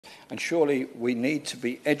And surely we need to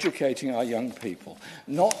be educating our young people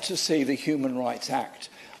not to see the Human Rights Act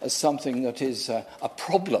as something that is a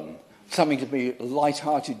problem, something to be a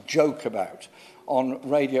light-hearted joke about on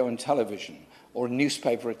radio and television, or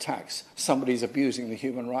newspaper attacks. Somebody's abusing the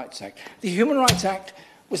Human Rights Act. The Human Rights Act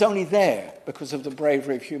was only there because of the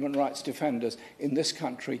bravery of human rights defenders in this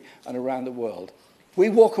country and around the world. We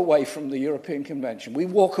walk away from the European Convention. We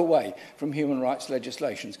walk away from human rights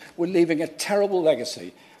legislations. We're leaving a terrible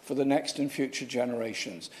legacy for the next and future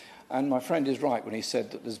generations. And my friend is right when he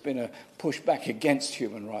said that there's been a pushback against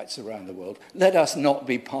human rights around the world. Let us not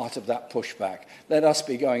be part of that pushback. Let us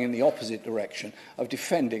be going in the opposite direction of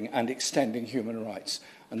defending and extending human rights.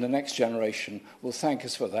 And the next generation will thank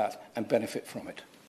us for that and benefit from it.